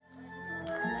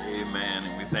Amen.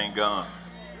 And we thank God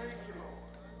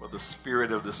for the spirit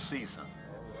of the season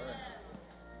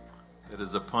that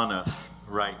is upon us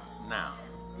right now.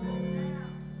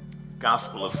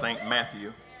 Gospel of St.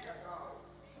 Matthew.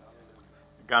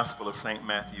 Gospel of St.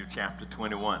 Matthew, chapter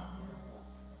 21.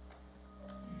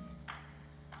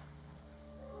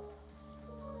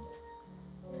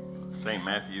 St.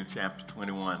 Matthew, chapter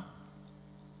 21.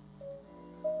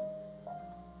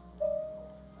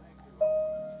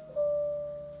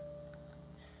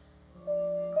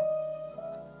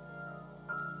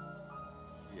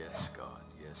 Yes, God.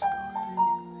 Yes, God.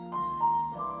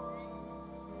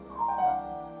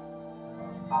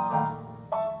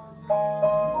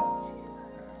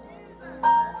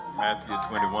 Matthew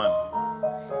 21.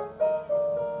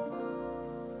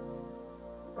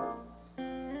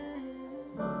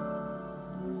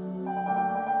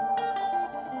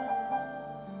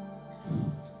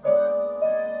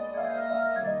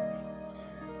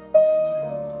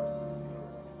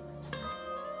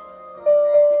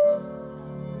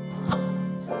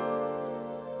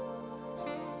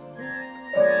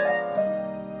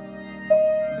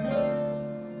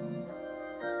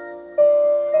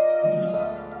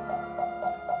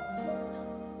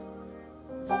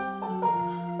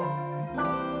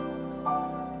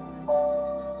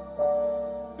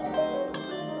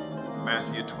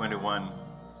 Matthew 21,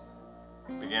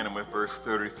 beginning with verse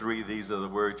 33, these are the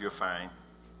words you'll find.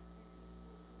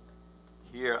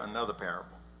 Hear another parable.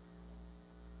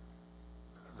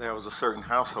 There was a certain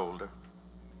householder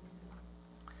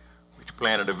which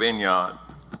planted a vineyard,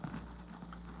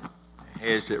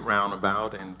 hedged it round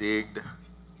about, and digged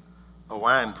a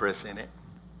wine press in it,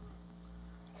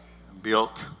 and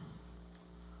built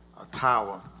a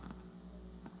tower,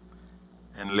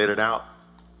 and let it out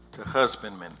to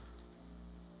husbandmen,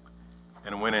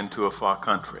 and went into a far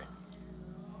country.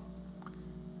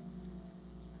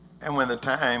 And when the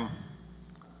time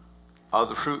of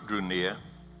the fruit drew near,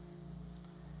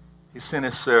 he sent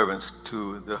his servants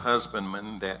to the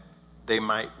husbandmen that they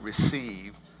might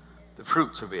receive the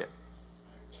fruits of it.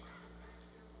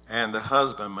 And the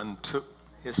husbandman took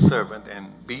his servant and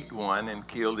beat one and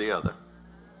killed the other,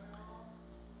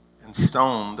 and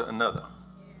stoned another.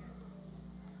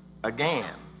 Again,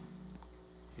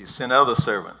 he sent other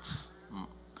servants,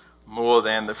 more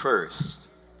than the first,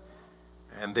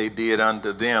 and they did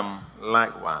unto them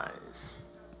likewise.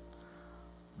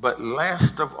 But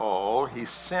last of all, he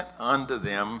sent unto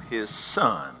them his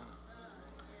son,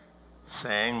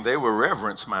 saying, they will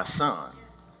reverence my son.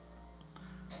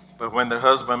 But when the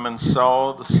husbandmen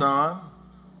saw the son,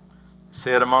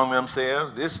 said among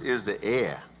themselves, this is the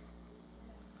heir.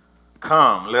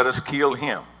 Come, let us kill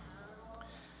him,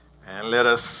 and let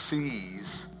us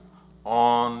seize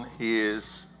on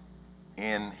his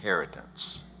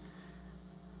inheritance.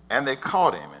 And they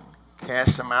caught him and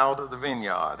cast him out of the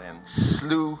vineyard and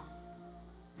slew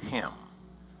him.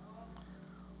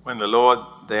 When the Lord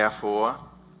therefore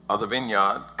of the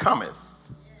vineyard cometh,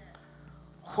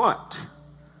 what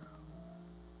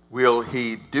will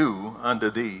he do unto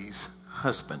these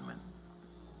husbandmen?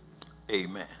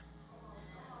 Amen.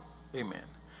 Amen.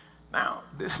 Now,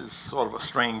 this is sort of a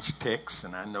strange text,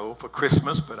 and I know for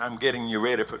Christmas, but I'm getting you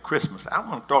ready for Christmas. I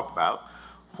want to talk about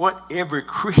what every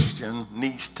Christian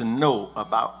needs to know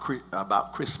about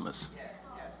Christmas.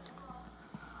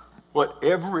 What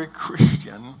every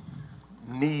Christian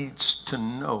needs to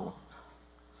know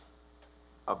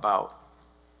about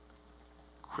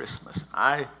Christmas.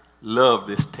 I love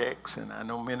this text, and I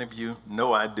know many of you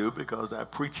know I do because I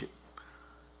preach it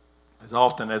as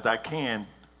often as I can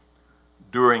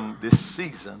during this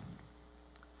season,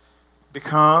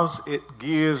 because it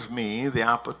gives me the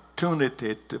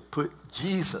opportunity to put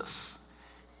Jesus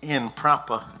in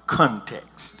proper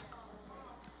context.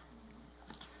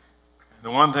 The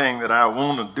one thing that I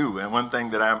want to do, and one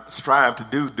thing that I strive to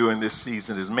do during this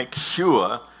season, is make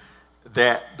sure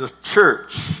that the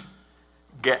church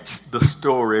gets the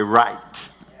story right.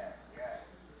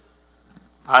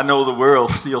 I know the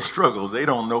world still struggles. They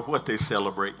don't know what they're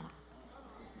celebrating.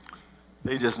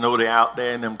 They just know they're out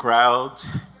there in them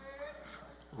crowds,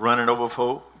 running over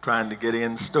folk, trying to get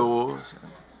in stores,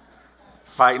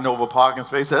 fighting over parking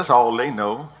space. That's all they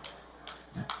know.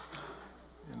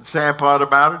 And the sad part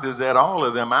about it is that all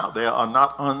of them out there are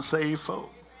not unsaved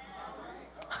folk.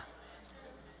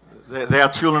 They are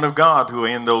children of God who are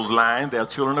in those lines. They're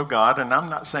children of God. And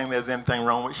I'm not saying there's anything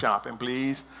wrong with shopping.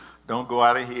 Please don't go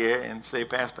out of here and say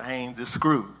Pastor Haynes is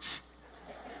Scrooge.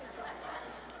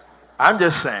 I'm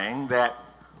just saying that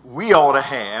we ought to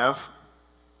have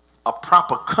a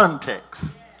proper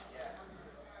context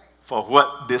for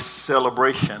what this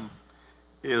celebration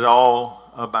is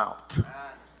all about.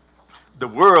 the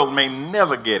world may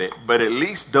never get it, but at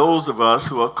least those of us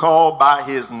who are called by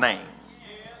his name,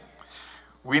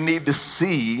 we need to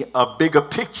see a bigger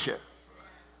picture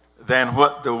than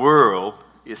what the world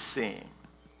is seeing.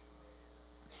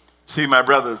 See, my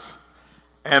brothers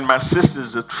and my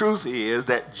sisters, the truth is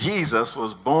that Jesus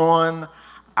was born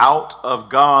out of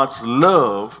God's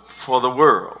love for the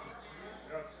world.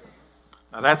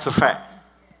 Now, that's a fact.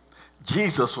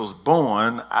 Jesus was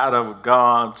born out of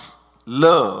God's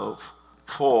love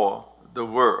for the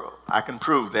world. I can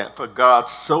prove that. For God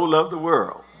so loved the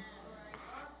world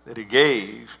that he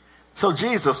gave. So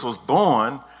Jesus was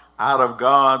born out of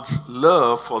God's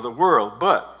love for the world.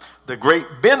 But the great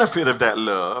benefit of that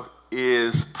love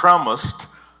is promised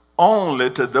only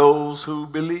to those who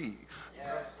believe.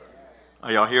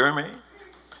 Are y'all hearing me?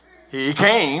 He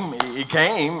came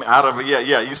out of,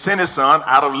 he sent his son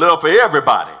out of love for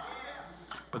everybody.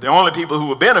 But the only people who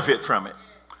will benefit from it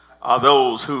are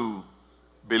those who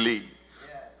believe.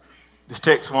 This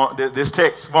text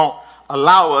won't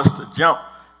allow us to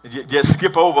just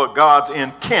skip over God's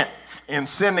intent in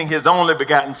sending his only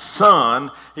begotten son.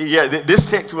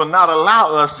 This text will not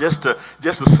allow us just to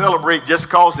celebrate just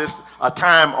because it's a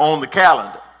time on the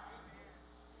calendar.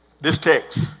 This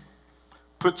text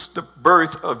puts the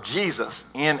birth of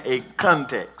Jesus in a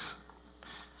context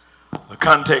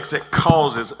that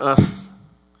causes us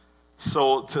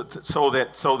so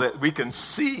that we can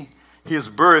see his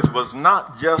birth was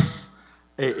not just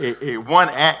a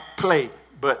one-act play,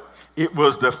 but it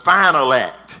was the final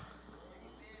act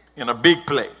in a big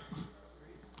play.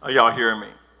 Are y'all hearing me?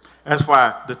 That's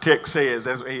why the text says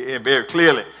very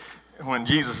clearly when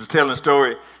Jesus is telling the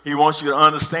story, he wants you to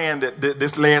understand that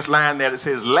this last line that it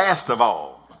says, last of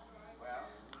all,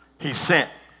 he sent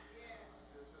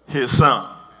his son.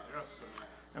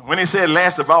 And when he said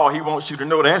last of all, he wants you to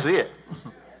know that's it.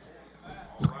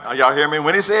 Are y'all hear me?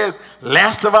 When he says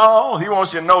last of all, he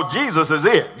wants you to know Jesus is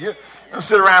it. You don't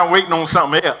sit around waiting on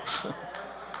something else.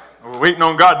 Or waiting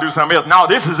on God to do something else. No,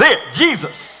 this is it.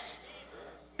 Jesus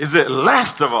is it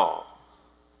last of all.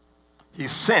 He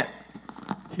sent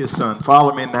his son.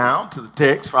 Follow me now to the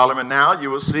text. Follow me now. You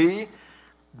will see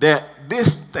that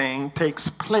this thing takes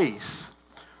place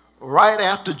right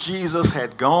after Jesus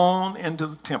had gone into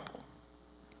the temple.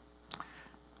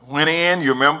 Went in,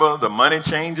 you remember the money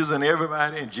changers and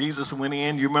everybody, and Jesus went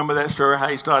in. You remember that story, how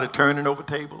he started turning over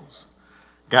tables?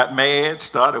 Got mad,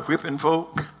 started whipping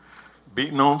folk,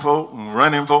 beating on folk, and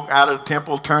running folk out of the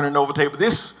temple, turning over tables.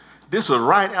 This was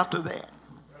right after that.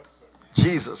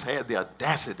 Jesus had the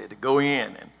audacity to go in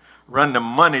and run the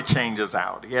money changers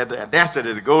out. He had the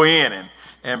audacity to go in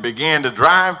and began to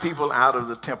drive people out of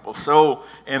the temple. So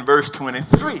in verse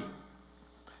 23,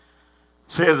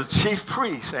 says the chief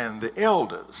priests and the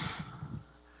elders,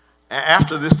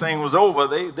 after this thing was over,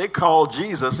 they called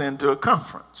Jesus into a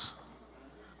conference.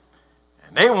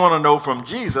 And they want to know from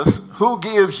Jesus, who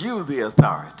gives you the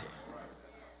authority?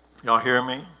 Y'all hear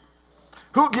me?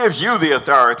 Who gives you the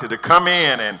authority to come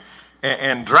in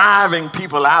and driving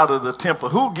people out of the temple?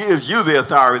 Who gives you the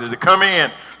authority to come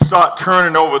in, start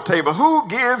turning over the table? Who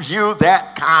gives you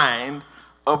that kind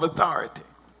of authority?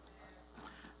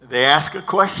 They ask a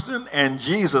question, and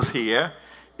Jesus here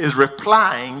is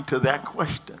replying to that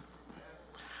question.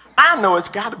 I know it's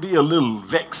got to be a little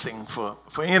vexing for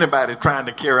anybody trying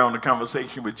to carry on the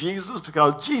conversation with Jesus,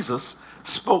 because Jesus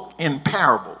spoke in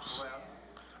parables.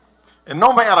 And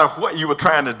no matter what you were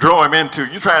trying to draw him into,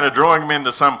 you're trying to draw him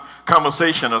into some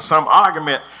conversation or some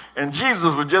argument, and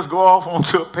Jesus would just go off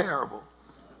onto a parable.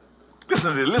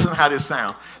 Listen how this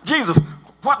sounds. Jesus,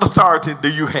 what authority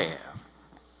do you have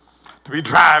to be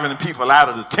driving people out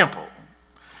of the temple?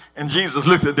 And Jesus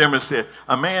looked at them and said,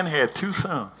 a man had two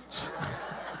sons.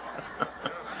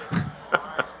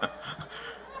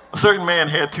 A certain man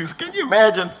had two. Can you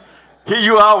imagine? Here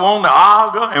you are wanting to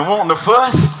argue and wanting to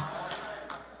fuss.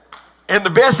 And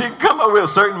the best he can come up with, a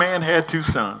certain man had two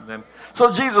sons. And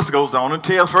so Jesus goes on and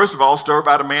tells, first of all, a story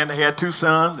about a man that had two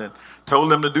sons and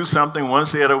told them to do something. One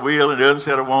said I will and the other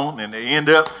said I won't. And they end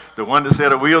up, the one that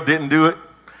said I will didn't do it.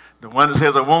 The one that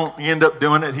says I won't end up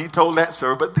doing it. He told that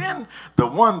story. But then the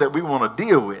one that we want to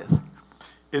deal with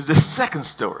is this second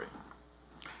story.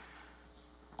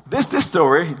 This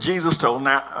story Jesus told.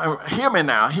 Now, hear me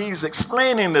now. He's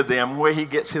explaining to them where he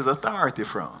gets his authority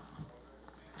from.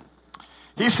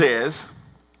 He says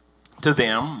to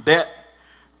them that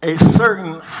a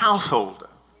certain householder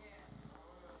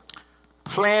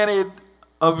planted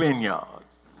a vineyard.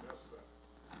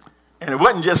 And it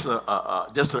wasn't just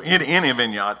any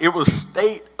vineyard. It was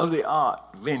state-of-the-art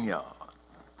vineyard.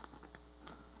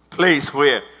 Place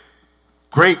where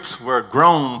grapes were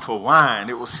grown for wine.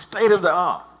 It was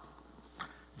state-of-the-art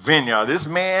vineyard. This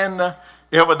man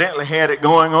evidently had it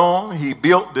going on. He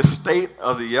built the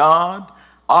state-of-the-art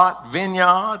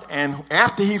vineyard, and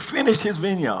after he finished his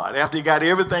vineyard, after he got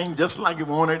everything just like he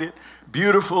wanted it,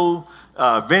 beautiful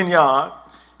vineyard,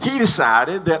 he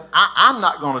decided that I'm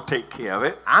not going to take care of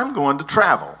it. I'm going to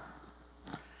travel.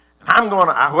 I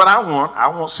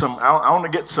want to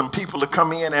get some people to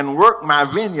come in and work my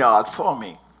vineyard for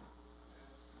me.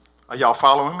 Are y'all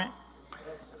following me?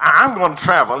 I'm going to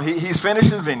travel. He's finished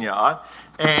his vineyard,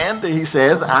 and he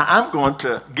says, I'm going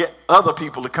to get other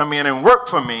people to come in and work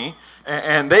for me,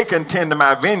 and they can tend to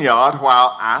my vineyard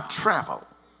while I travel.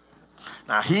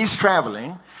 Now, he's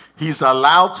traveling. He's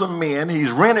allowed some men.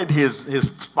 He's rented his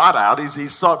spot out.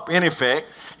 In effect,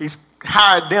 he's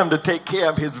hired them to take care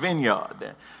of his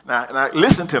vineyard. Now,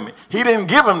 listen to me. He didn't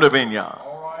give them the vineyard.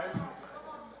 All right.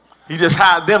 He just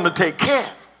hired them to take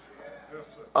care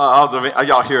of the vineyard. Are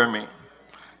y'all hearing me?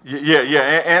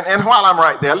 Yeah. And while I'm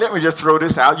right there, let me just throw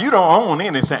this out. You don't own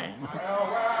anything.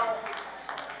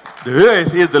 The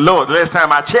earth is the Lord. The last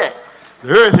time I checked,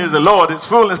 the earth is the Lord, its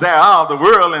fullness thereof, the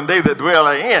world and they that dwell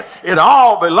therein. It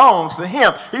all belongs to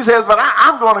him. He says, but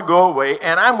I'm going to go away,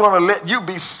 and I'm going to let you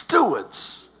be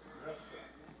stewards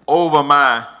over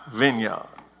my vineyard.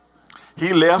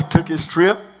 He left, took his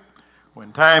trip.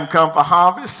 When time come for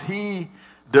harvest, he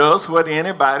does what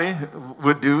anybody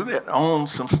would do that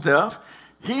owns some stuff.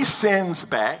 He sends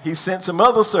back. He sent some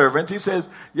other servants. He says,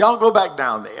 y'all go back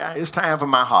down there. It's time for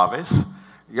my harvest.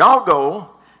 Y'all go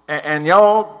and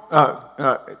y'all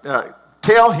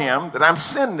tell him that I'm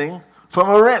sending for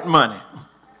my rent money.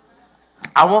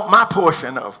 I want my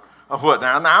portion of what.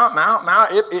 Now,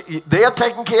 they're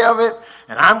taking care of it,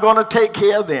 and I'm going to take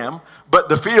care of them, but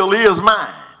the field is mine.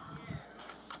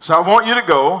 So I want you to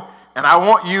go, and I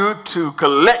want you to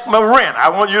collect my rent. I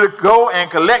want you to go and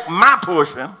collect my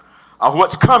portion of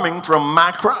what's coming from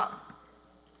my crop.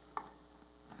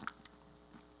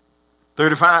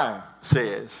 35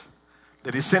 says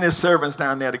that he sent his servants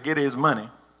down there to get his money.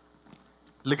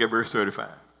 Look at verse 35.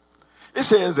 It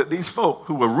says that these folk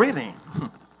who were renting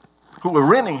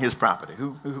his property,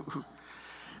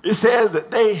 it says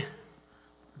that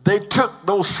they took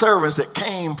those servants that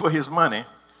came for his money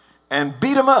and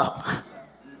beat them up.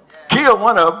 Killed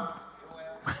one of them.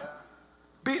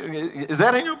 Is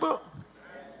that in your book?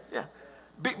 Yeah.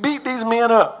 Beat these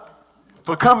men up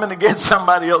for coming to get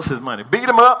somebody else's money. Beat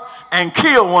them up and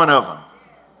killed one of them.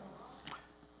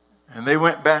 And they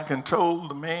went back and told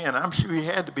the man, I'm sure he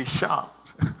had to be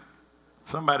shocked.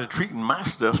 Somebody treating my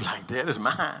stuff like that is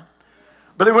mine.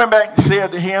 But they went back and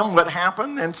said to him what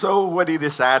happened. And so what he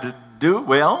decided to do,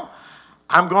 well,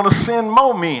 I'm going to send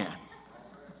more men.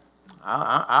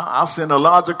 I'll send a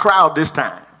larger crowd this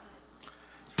time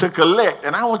to collect.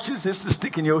 And I want you just to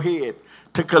stick in your head,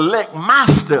 to collect my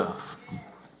stuff.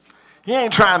 He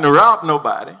ain't trying to rob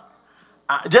nobody.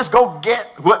 Just go get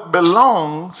what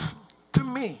belongs to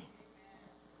me.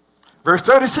 Verse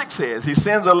 36 says he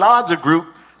sends a larger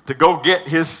group to go get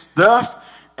his stuff.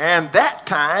 And that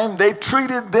time they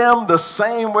treated them the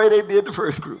same way they did the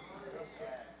first group.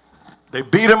 They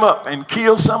beat them up and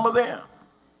killed some of them.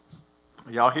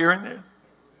 Are y'all hearing this?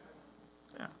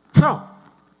 Yeah. So,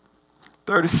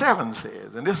 37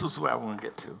 says, and this is what I want to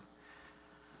get to.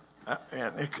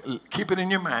 And keep it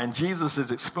in your mind, Jesus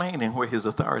is explaining where his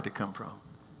authority comes from.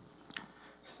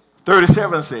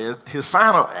 37 says, his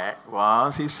final act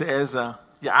was, he says,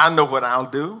 I know what I'll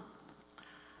do.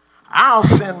 I'll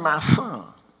send my son.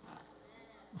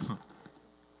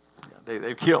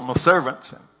 They killed my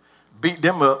servants and beat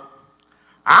them up.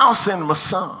 I'll send my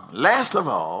son. Last of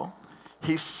all,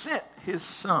 he sent his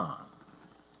son.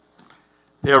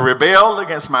 They rebelled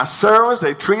against my servants.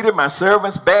 They treated my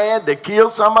servants bad. They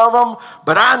killed some of them.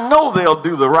 But I know they'll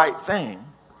do the right thing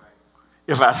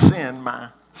if I send my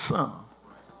son.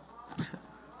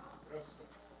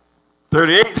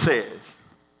 38 says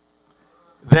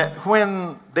that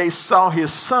when they saw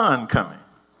his son coming,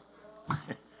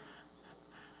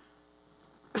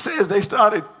 it says they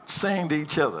started saying to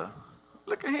each other,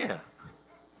 look at here.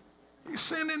 He's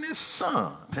sending his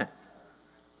son.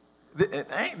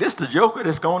 Ain't this the joker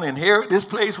that's going to inherit this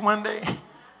place one day?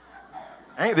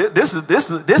 Ain't this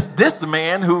the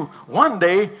man who one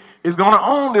day is going to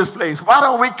own this place? Why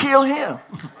don't we kill him?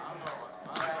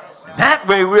 That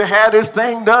way we'll have this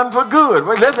thing done for good.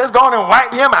 Let's go on and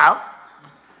wipe him out.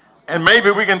 And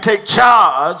maybe we can take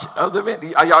charge of the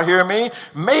vineyard. Are y'all hearing me?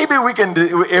 Maybe we can,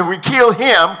 if we kill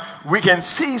him, we can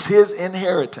seize his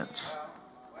inheritance.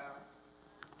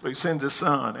 So he sends his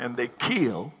son and they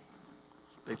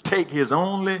take his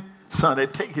only son, they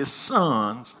take his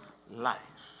son's life.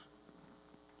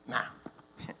 Now,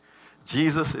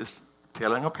 Jesus is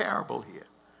telling a parable here.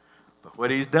 But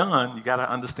what he's done, you got to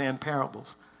understand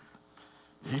parables.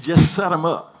 He just set them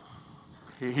up.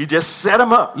 He just set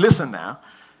them up. Listen now.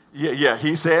 Yeah.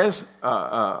 He says,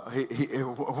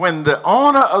 when the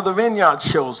owner of the vineyard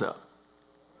shows up,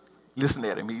 listen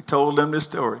at him. He told them this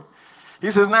story. He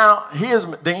says, now, here's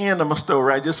the end of my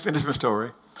story. I just finished my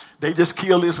story. They just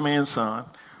killed this man's son.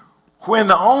 When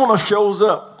the owner shows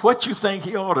up, what you think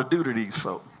he ought to do to these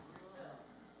folk?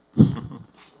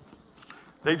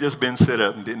 They just been set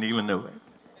up and didn't even know it.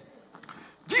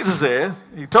 Jesus says,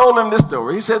 he told them this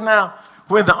story. He says, now,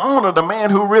 when the owner, the man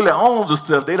who really owns the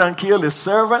stuff, they done killed his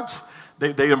servants.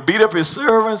 They done beat up his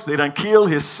servants. They done killed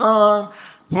his son.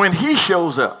 When he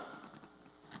shows up,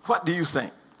 what do you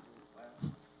think?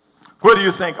 What do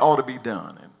you think ought to be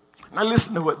done? And now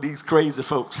listen to what these crazy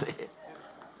folks said.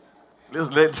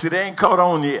 Listen, see, they ain't caught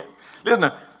on yet.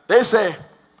 Listen, they say,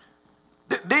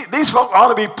 these folk ought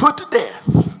to be put to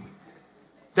death.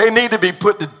 They need to be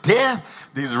put to death.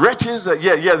 These wretches, those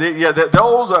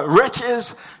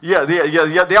wretches, they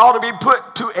ought to be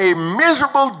put to a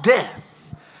miserable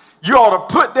death. You ought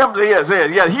to put them, he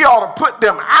ought to put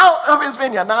them out of his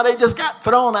vineyard. Now they just got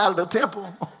thrown out of the temple.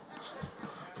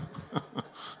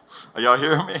 Are y'all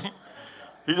hearing me?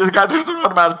 He just got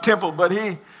thrown out of the temple, but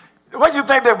what do you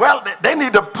think? They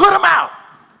need to put him out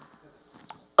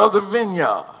of the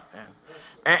vineyard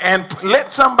and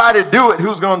let somebody do it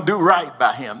who's going to do right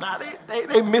by him. Now,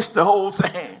 they missed the whole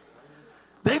thing.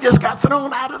 They just got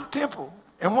thrown out of the temple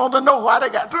and want to know why they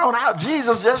got thrown out.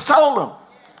 Jesus just told them.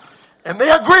 And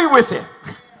they agree with him.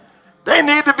 They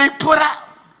need to be put out.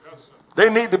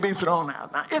 They need to be thrown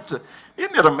out. Now, isn't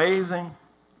it amazing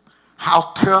how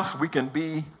tough we can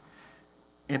be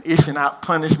in issuing out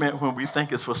punishment when we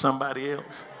think it's for somebody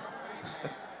else?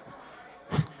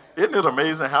 Isn't it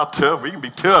amazing how tough we can be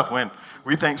tough when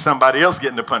we think somebody else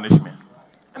getting the punishment?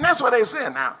 And that's what they said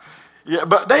now. Yeah,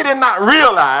 but they did not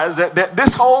realize that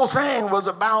this whole thing was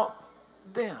about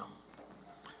them.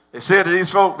 They said to these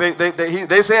folk,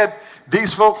 they said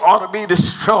these folk ought to be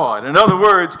destroyed. In other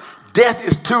words, death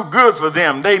is too good for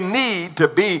them. They need to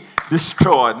be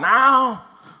destroyed. Now,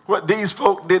 what these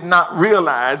folk did not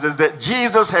realize is that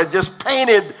Jesus had just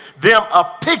painted them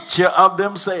a picture of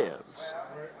themselves.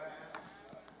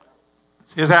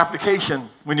 His application,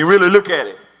 when you really look at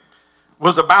it,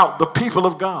 was about the people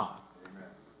of God.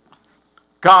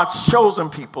 God's chosen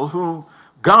people who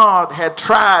God had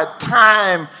tried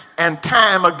time and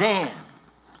time again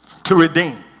to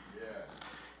redeem.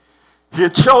 He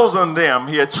had chosen them.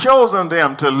 He had chosen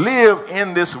them to live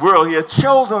in this world. He had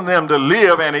chosen them to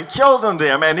live, and he chosen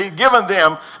them, and he given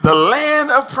them the land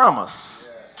of promise.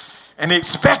 And he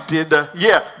expected,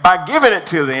 by giving it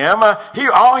to them,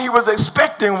 all he was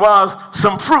expecting was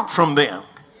some fruit from them.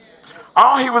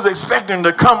 All he was expecting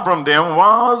to come from them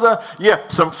was,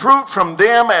 some fruit from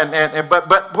them.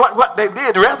 But what they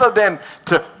did, rather than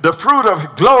the fruit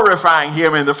of glorifying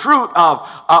him and the fruit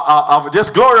of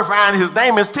just glorifying his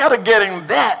name, instead of getting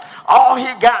that, all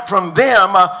he got from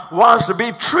them was to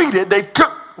be treated. They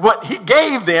took what he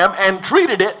gave them and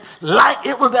treated it like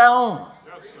it was their own.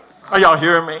 Yes, are y'all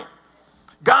hearing me?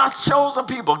 God's chosen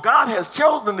people. God has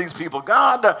chosen these people.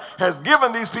 God has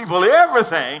given these people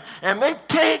everything, and they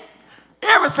take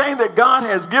everything that God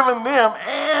has given them,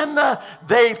 and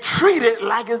they treat it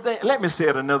like it's their. Let me say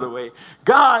it another way.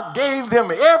 God gave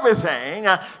them everything,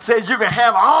 says you can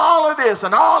have all of this,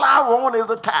 and all I want is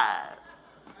a tithe.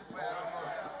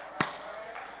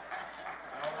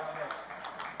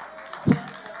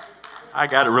 I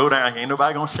got it wrote down here. Ain't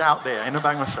nobody going to shout there. Ain't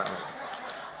nobody going to shout.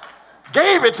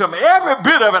 Gave it to me, every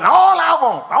bit of it, all I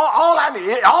want, all I need.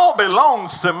 It all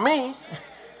belongs to me.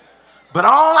 But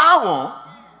all I want,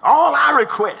 all I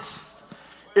request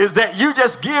is that you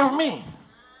just give me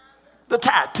the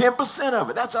tithe, 10% of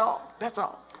it. That's all. That's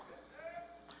all.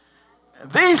 And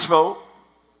these folk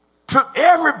took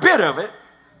every bit of it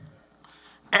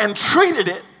and treated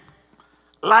it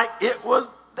like it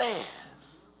was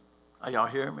theirs. Are y'all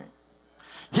hearing me?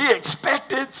 He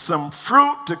expected some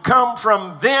fruit to come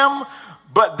from them,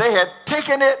 but they had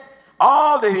taken it,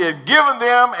 all that he had given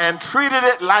them, and treated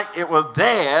it like it was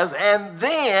theirs, and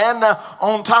then,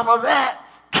 on top of that,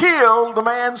 killed the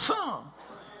man's son.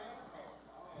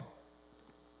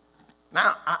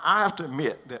 Now, I have to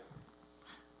admit that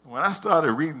when I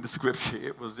started reading the scripture,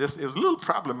 it was a little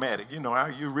problematic. You know how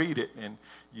you read it, and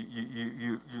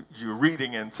you're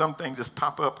reading, and some things just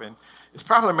pop up, and it's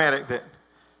problematic that,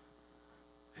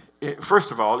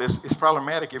 first of all, it's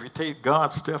problematic if you take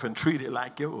God's stuff and treat it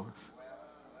like yours.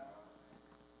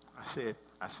 I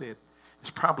said,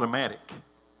 it's problematic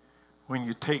when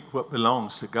you take what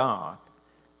belongs to God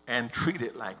and treat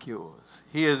it like yours.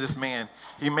 Here's this man.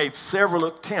 He made several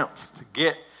attempts to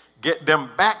get them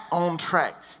back on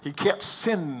track. He kept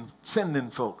sending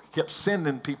folk. He kept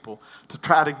sending people to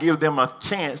try to give them a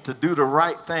chance to do the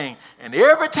right thing. And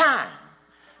every time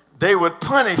they would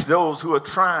punish those who are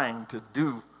trying to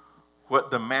do what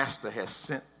the master has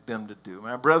sent them to do.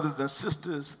 My brothers and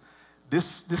sisters,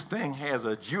 this thing has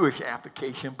a Jewish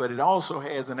application, but it also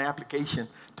has an application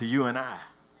to you and I.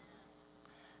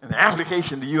 And the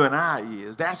application to you and I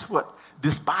is that's what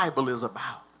this Bible is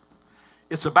about.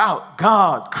 It's about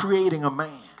God creating a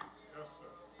man.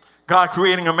 God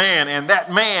creating a man, and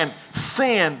that man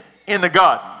sinned in the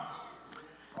garden.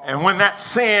 And when that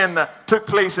sin took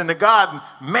place in the garden,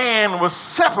 man was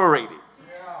separated.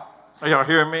 Are y'all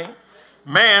hearing me?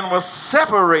 Man was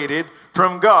separated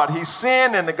from God. He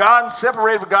sinned in the garden,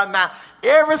 separated from God. Now,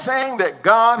 everything that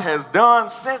God has done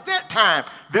since that time,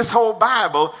 this whole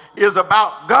Bible is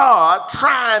about God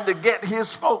trying to get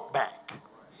his folk back.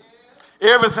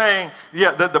 Everything,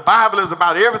 the Bible is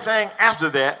about everything after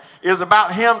that is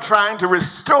about him trying to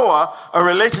restore a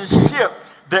relationship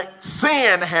that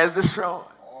sin has destroyed.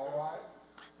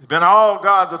 It's been all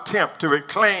God's attempt to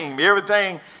reclaim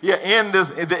everything in this,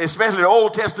 especially the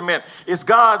Old Testament. It's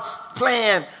God's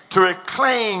plan to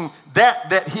reclaim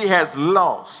that he has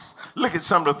lost. Look at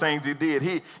some of the things he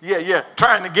did.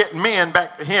 Trying to get men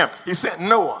back to him. He sent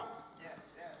Noah.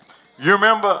 You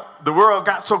remember the world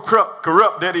got so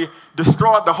corrupt that he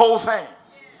destroyed the whole thing.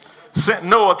 Sent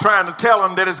Noah trying to tell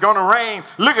him that it's going to rain.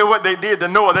 Look at what they did to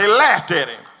Noah. They laughed at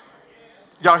him.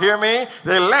 Y'all hear me?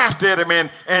 They laughed at him.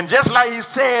 And just like he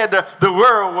said, the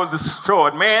world was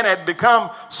destroyed. Man had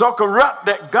become so corrupt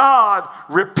that God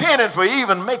repented for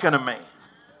even making a man.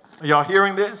 Are y'all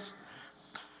hearing this?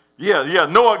 Yeah.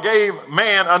 Noah gave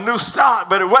man a new start,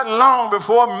 but it wasn't long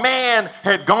before man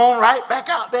had gone right back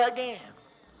out there again.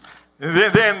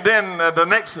 Then the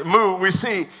next move we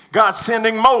see God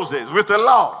sending Moses with the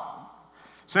law.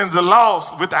 Sends the law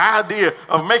with the idea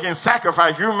of making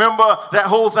sacrifice. You remember that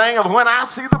whole thing of when I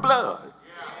see the blood,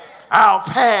 I'll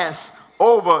pass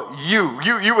over you.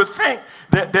 You would think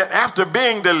that after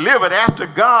being delivered, after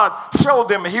God showed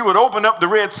them he would open up the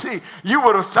Red Sea, you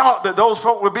would have thought that those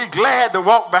folk would be glad to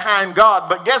walk behind God.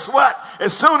 But guess what?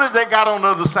 As soon as they got on the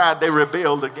other side, they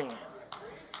rebelled again.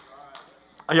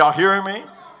 Are y'all hearing me?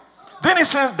 Then he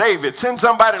sends David, sends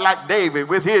somebody like David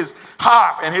with his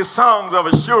harp and his songs of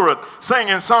assurance,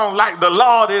 singing songs like the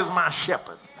Lord is my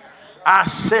shepherd, I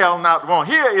shall not want.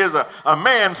 Here is a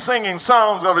man singing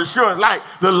songs of assurance like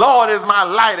the Lord is my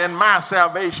light and my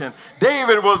salvation.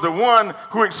 David was the one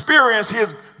who experienced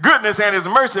his goodness and his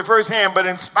mercy firsthand, but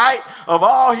in spite of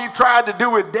all he tried to do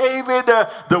with David,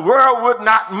 the world would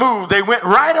not move. They went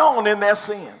right on in their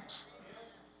sins.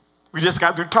 We just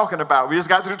got through talking about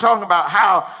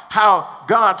how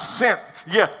God sent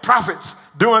prophets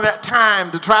during that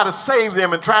time to try to save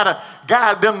them and try to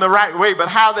guide them the right way, but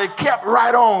how they kept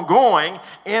right on going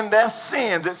in their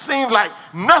sins. It seemed like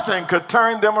nothing could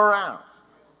turn them around.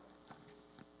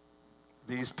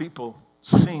 These people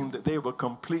seemed that they were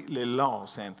completely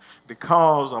lost, and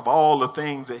because of all the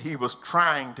things that he was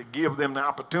trying to give them the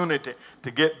opportunity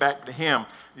to get back to him.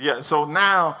 So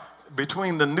now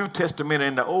between the New Testament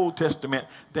and the Old Testament,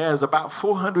 there's about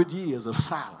 400 years of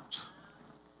silence.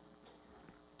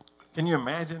 Can you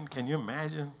imagine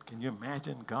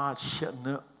God shutting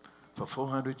up for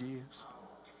 400 years?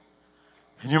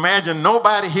 Can you imagine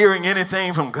nobody hearing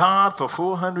anything from God for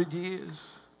 400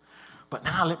 years? But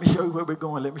now let me show you where we're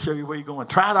going. Let me show you where you're going.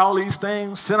 Tried all these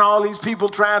things, sent all these people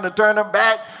trying to turn them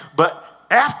back. But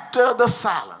after the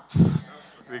silence,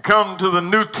 we come to the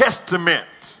New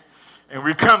Testament. And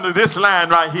we come to this line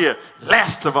right here.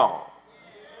 Last of all,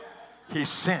 he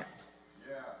sent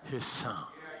his son.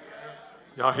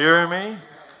 Y'all hearing me?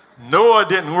 Noah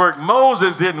didn't work.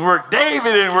 Moses didn't work.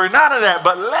 David didn't work. None of that.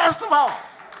 But last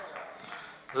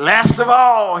of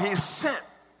all, he sent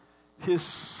his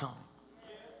son.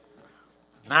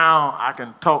 Now I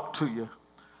can talk to you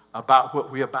about what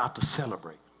we're about to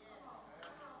celebrate.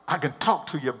 I can talk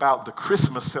to you about the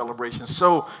Christmas celebration.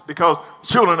 So, because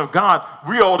children of God,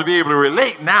 we ought to be able to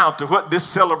relate now to what this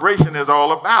celebration is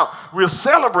all about. We're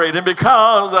celebrating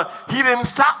because he didn't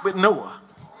stop with Noah.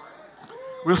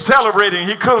 We're celebrating.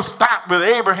 He could have stopped with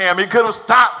Abraham. He could have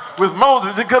stopped with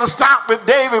Moses. He could have stopped with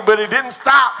David, but he didn't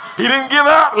stop. He didn't give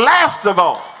up. Last of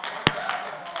all,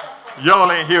 y'all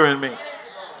ain't hearing me.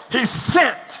 He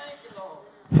sent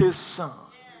his son.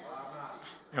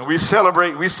 And we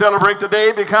celebrate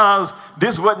today because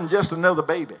this wasn't just another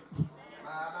baby.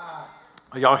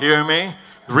 Are y'all hearing me?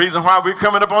 The reason why we're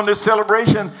coming up on this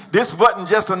celebration, this wasn't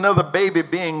just another baby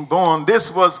being born.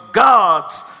 This was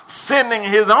God's sending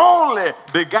his only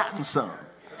begotten son.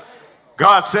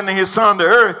 God sending his son to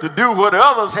earth to do what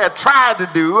others had tried to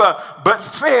do but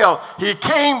failed. He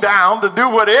came down to do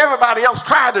what everybody else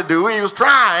tried to do. He was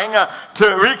trying to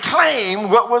reclaim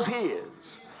what was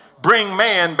his. Bring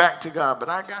man back to God. But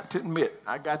I got to admit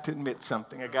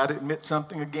something. I got to admit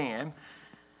something again.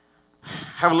 I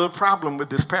have a little problem with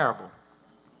this parable.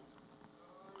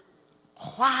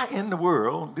 Why in the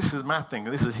world, this is my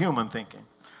thinking, this is human thinking.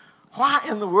 Why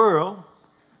in the world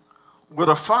would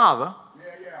a father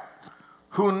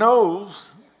who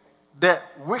knows that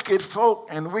wicked folk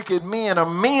and wicked men are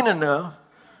mean enough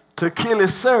to kill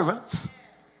his servants,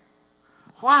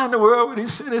 why in the world would he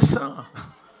send his son?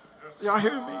 Y'all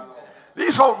hear me?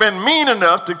 These folk been mean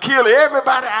enough to kill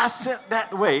everybody I sent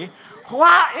that way.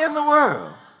 Why in the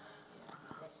world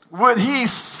would he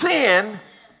send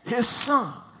his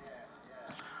son?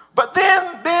 But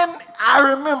then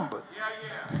I remembered.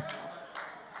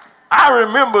 I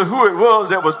remember who it was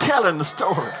that was telling the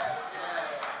story.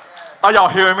 Are y'all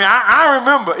hearing me? I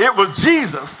remember it was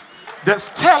Jesus that's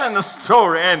telling the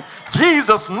story, and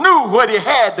Jesus knew what he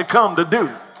had to come to do.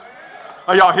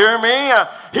 Are y'all hearing me?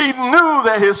 He knew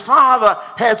that his father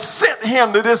had sent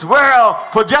him to this world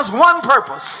for just one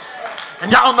purpose.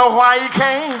 And y'all know why he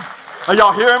came? Are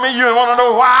y'all hearing me? You want to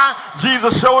know why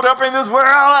Jesus showed up in this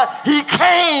world? He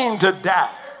came to die.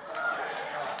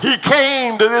 He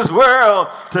came to this world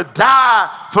to die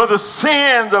for the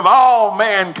sins of all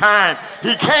mankind.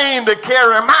 He came to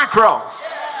carry my cross.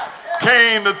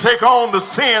 Came to take on the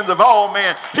sins of all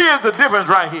men. Here's the difference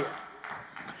right here.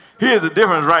 Here's the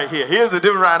difference right here. Here's the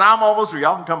difference right. I'm almost through.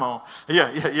 Y'all can come on.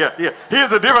 Yeah. Here's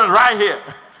the difference right here.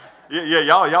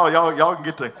 Y'all can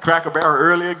get to Cracker Barrel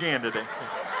early again today.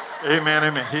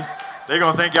 Amen. They're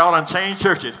going to think y'all done changed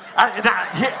churches.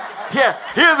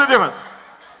 Here's the difference.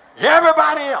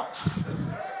 Everybody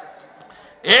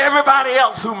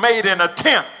else who made an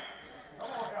attempt,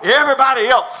 everybody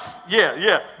else,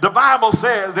 the Bible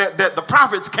says that the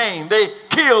prophets came, they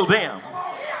killed them.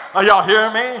 Are y'all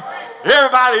hearing me?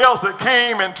 Everybody else that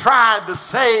came and tried to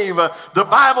save, the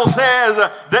Bible says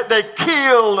that they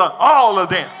killed all of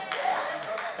them.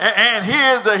 And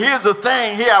here's the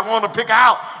thing here I want to pick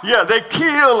out. Yeah, they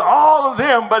killed all of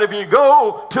them, but if you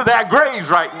go to their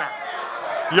graves right now,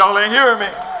 y'all ain't hearing me.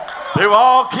 They were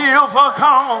all killed for a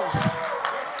cause.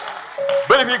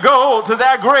 But if you go to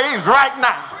their graves right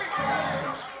now,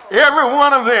 every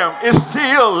one of them is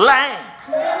still laying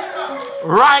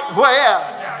right where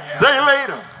they laid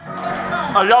them.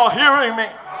 Are y'all hearing me?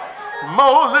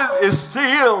 Moses is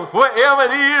still wherever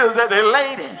it is that they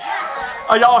laid him.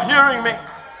 Are y'all hearing me?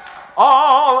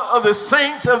 All of the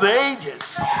saints of the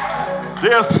ages,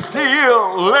 they're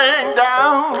still laying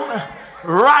down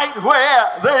right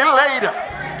where they laid them.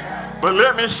 But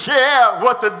let me share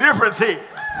what the difference is.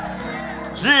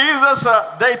 Jesus,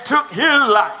 they took his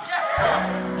life.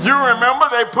 You remember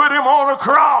they put him on a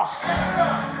cross.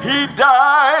 He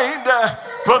died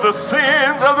for the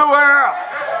sins of the world.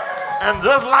 And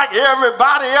just like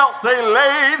everybody else, they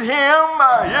laid him,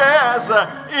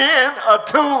 in a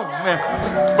tomb.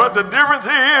 But the difference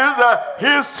is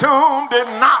his tomb did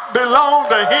not belong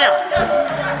to him.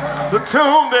 The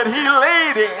tomb that he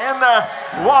laid in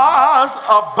was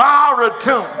a borrowed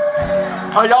tomb.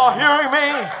 Are y'all hearing me?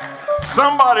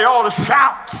 Somebody ought to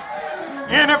shout.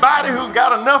 Anybody who's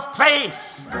got enough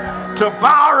faith to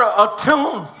borrow a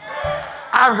tomb.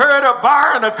 I've heard of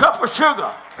borrowing a cup of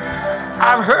sugar.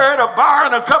 I've heard of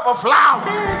borrowing a cup of flour,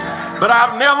 but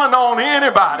I've never known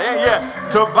anybody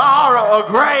to borrow a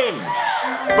grave.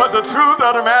 But the truth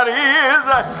of the matter is,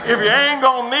 if you ain't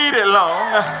gonna need it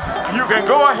long, you can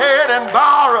go ahead and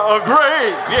borrow a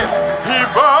grave. He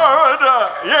borrowed,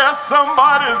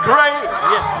 somebody's grave.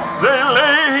 They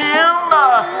laid him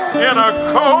in a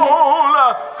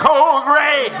cold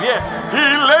grave. He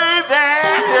laid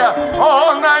there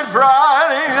all night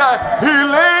Friday. He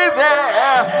laid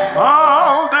there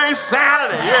all day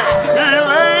Saturday. He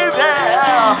laid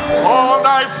there all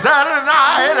night Saturday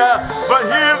night. But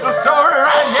here's the story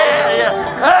right here.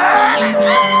 Early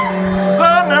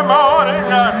Sunday morning,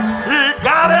 he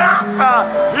got up.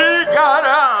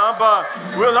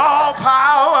 With all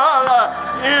power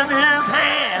in his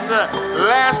hand.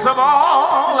 Last of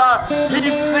all,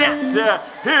 he sent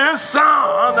his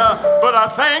son. But I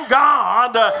thank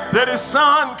God that his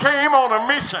son came on a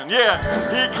mission.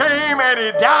 He came and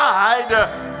he died,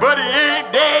 but he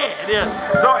ain't dead.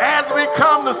 So as we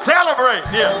come to celebrate,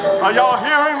 are y'all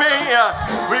hearing me?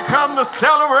 We come to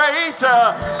celebrate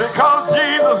because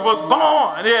Jesus was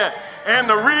born. And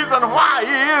the reason why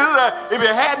is if he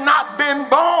had not been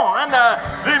born,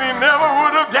 then he never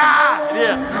would have died.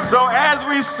 Yeah. So as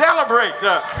we celebrate,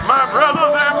 my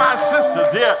brothers and my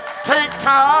sisters, take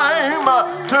time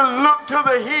to look to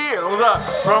the hills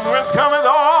from whence cometh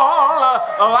all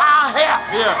of our help,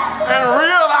 and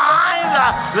realize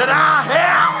that our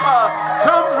help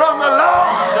comes from the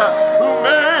Lord who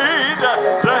made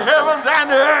the heavens and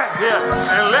the earth.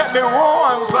 And let me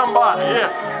warn somebody,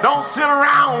 don't sit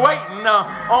around waiting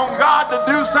on God to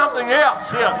do something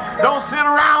else. Don't sit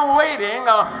around waiting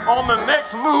on the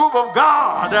next move of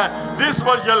God. This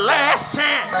was your last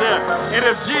chance. And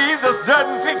if Jesus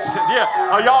doesn't fix it,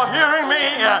 are y'all hearing me?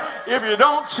 If you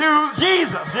don't choose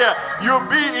Jesus, you'll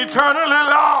be eternally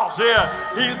lost.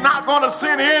 He's not going to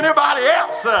send anybody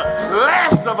else.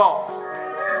 Last of all,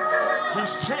 he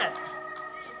sent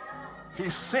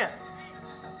his son.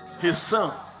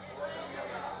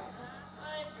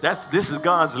 This is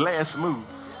God's last move.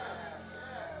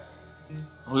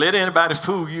 Don't let anybody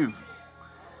fool you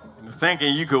into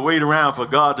thinking you could wait around for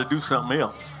God to do something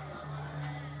else.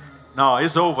 No,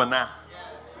 it's over now.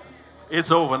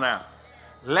 It's over now.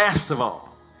 Last of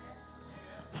all,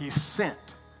 he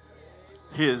sent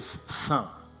his son.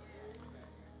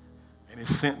 And he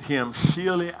sent him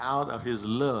surely out of his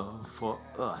love for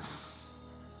us.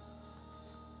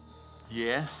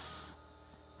 Yes,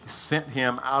 he sent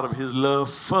him out of his love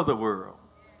for the world.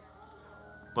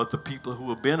 But the people who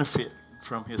will benefit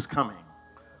from his coming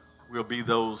will be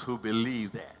those who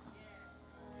believe that.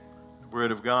 The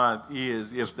word of God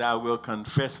is, if thou wilt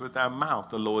confess with thy mouth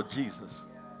the Lord Jesus,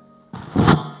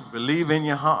 believe in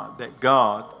your heart that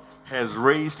God has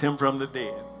raised him from the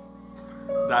dead,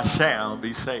 thou shalt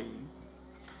be saved.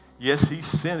 Yes, he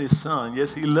sent his son.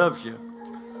 Yes, he loves you.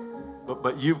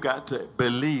 But you've got to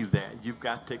believe that. You've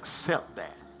got to accept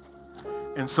that.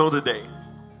 And so today,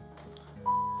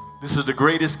 this is the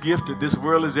greatest gift that this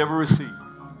world has ever received.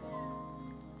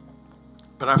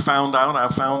 But I found out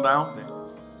that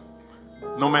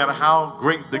no matter how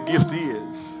great the gift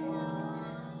is,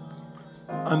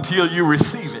 until you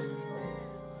receive it,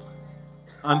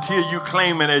 until you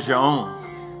claim it as your own,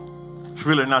 it's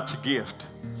really not your gift.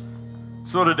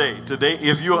 So today,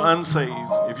 if you're unsaved,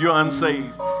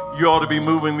 you ought to be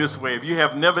moving this way. If you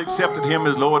have never accepted him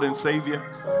as Lord and Savior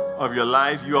of your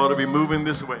life, you ought to be moving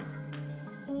this way.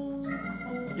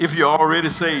 If you're already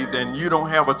saved and you don't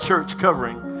have a church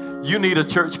covering, you need a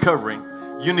church covering.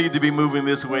 You need to be moving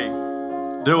this way.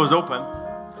 Doors open.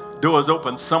 Doors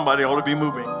open. Somebody ought to be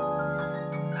moving.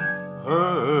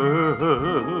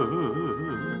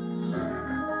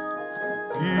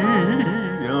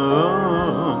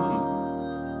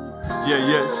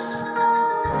 Yes.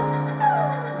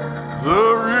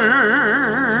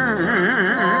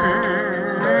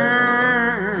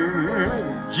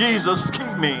 Jesus,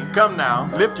 keep me. Come now.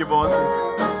 Lift your voices.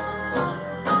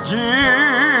 Jesus,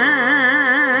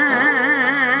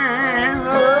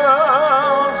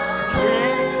 keep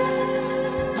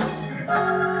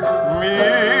me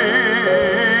near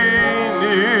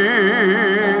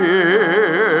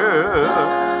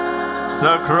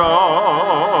the cross.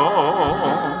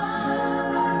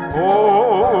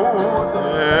 Oh,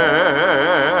 there,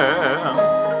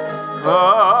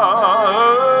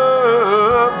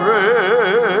 precious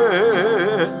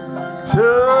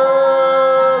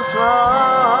fountain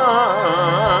of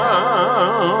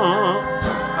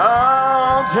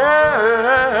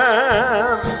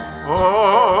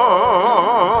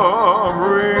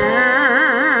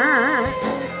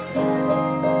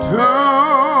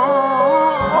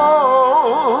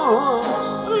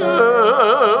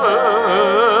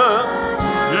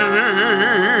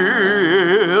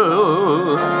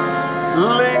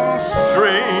healing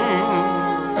stream,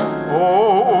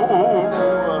 oh,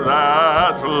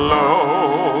 that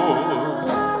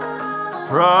flows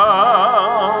from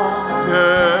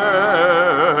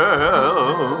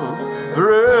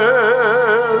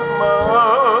Calvary's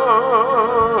mount,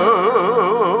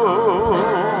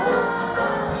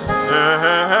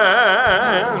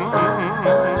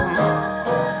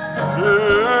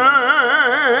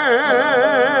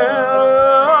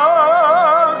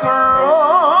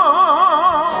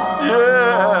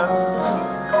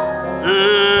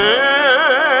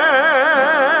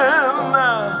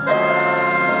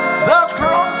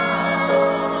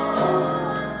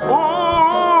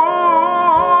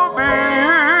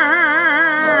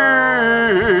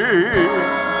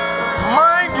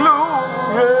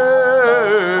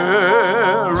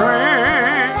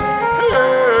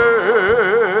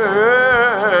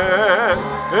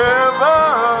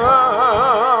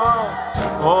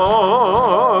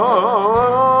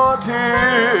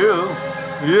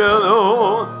 you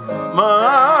know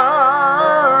my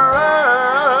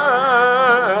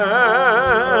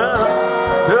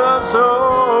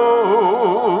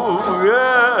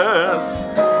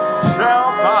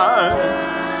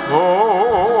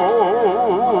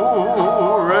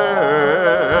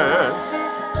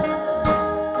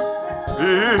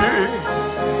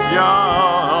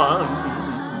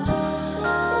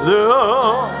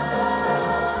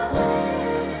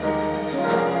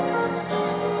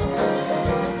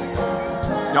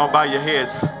Y'all bow your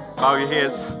heads. Bow your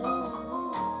heads.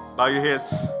 Bow your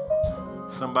heads.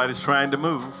 Somebody's trying to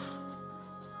move.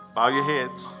 Bow your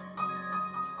heads.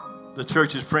 The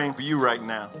church is praying for you right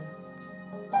now.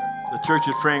 The church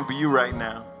is praying for you right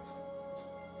now.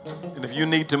 And if you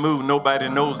need to move, nobody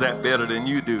knows that better than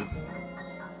you do.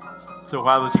 So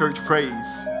while the church prays,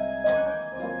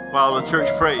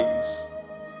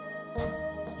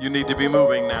 you need to be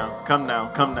moving now. Come now,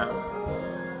 come now.